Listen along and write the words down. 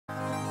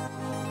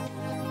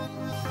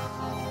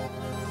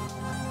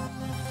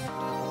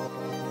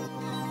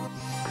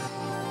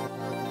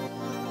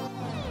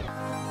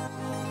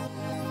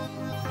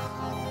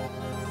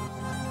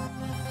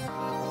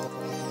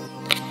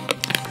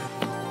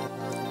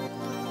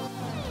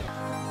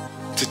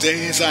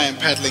Today as I am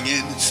paddling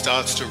in, it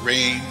starts to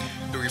rain.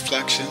 The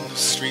reflection of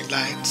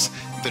streetlights,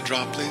 the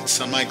droplets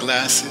on my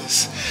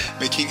glasses,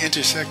 making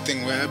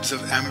intersecting webs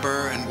of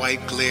amber and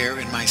white glare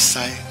in my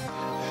sight,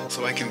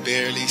 so I can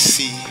barely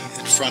see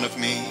in front of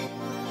me.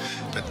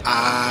 But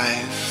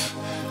I've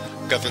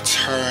got the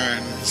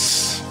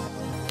turns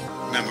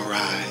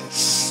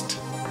memorized.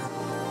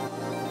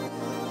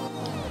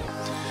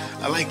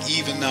 I like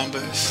even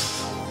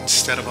numbers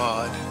instead of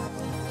odd.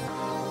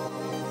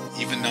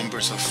 Even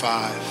numbers are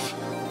 5.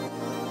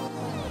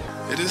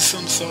 It is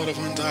some sort of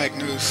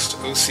undiagnosed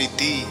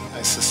OCD,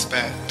 I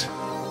suspect.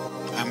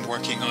 I'm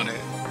working on it.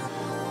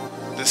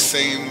 The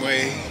same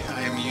way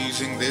I am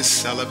using this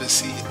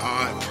celibacy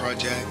art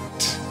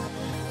project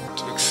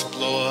to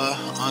explore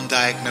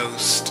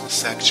undiagnosed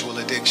sexual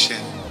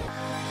addiction.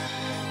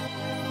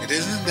 It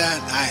isn't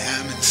that I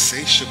am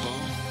insatiable.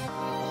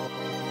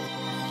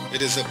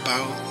 It is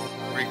about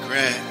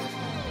regret.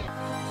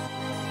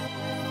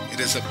 It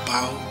is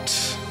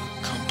about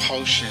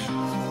compulsion.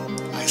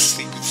 I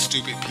sleep with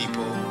stupid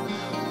people,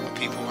 or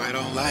people I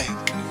don't like,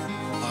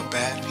 or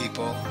bad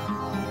people,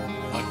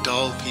 or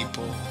dull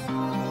people,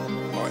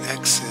 or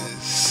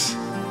exes,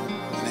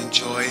 and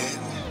enjoy it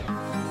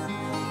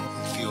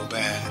and feel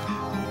bad.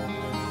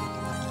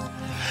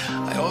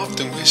 I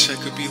often wish I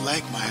could be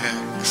like my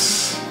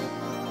ex,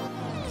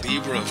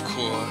 Libra of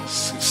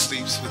course, who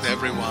sleeps with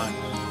everyone,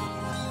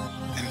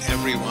 and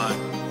everyone,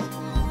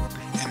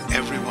 and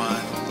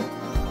everyone,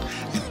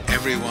 and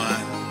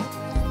everyone,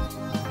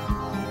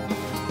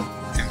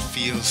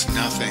 feels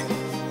nothing.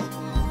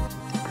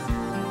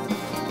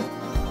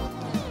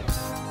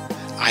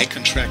 I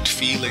contract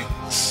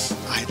feelings,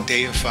 I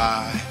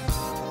deify,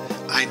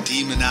 I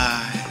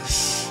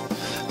demonize,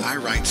 I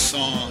write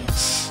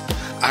songs,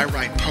 I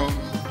write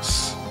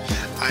poems,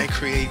 I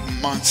create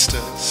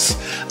monsters,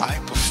 I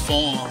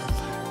perform,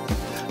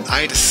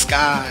 I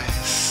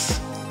disguise,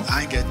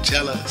 I get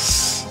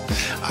jealous,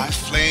 I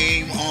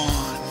flame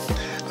on,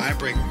 I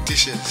break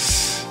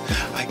dishes,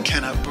 I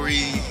cannot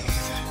breathe.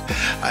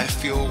 I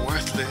feel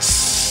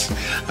worthless.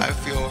 I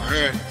feel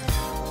hurt.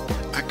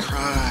 I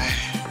cry.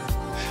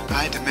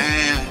 I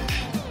demand.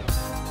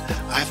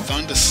 I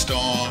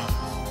thunderstorm.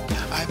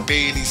 I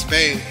Bailey's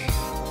Bay.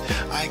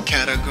 I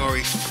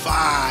category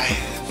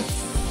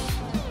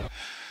 5.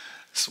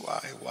 That's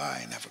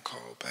why I never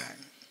call back.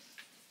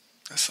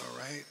 That's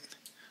alright.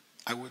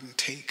 I wouldn't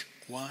take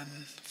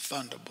one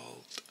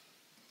thunderbolt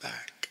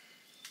back.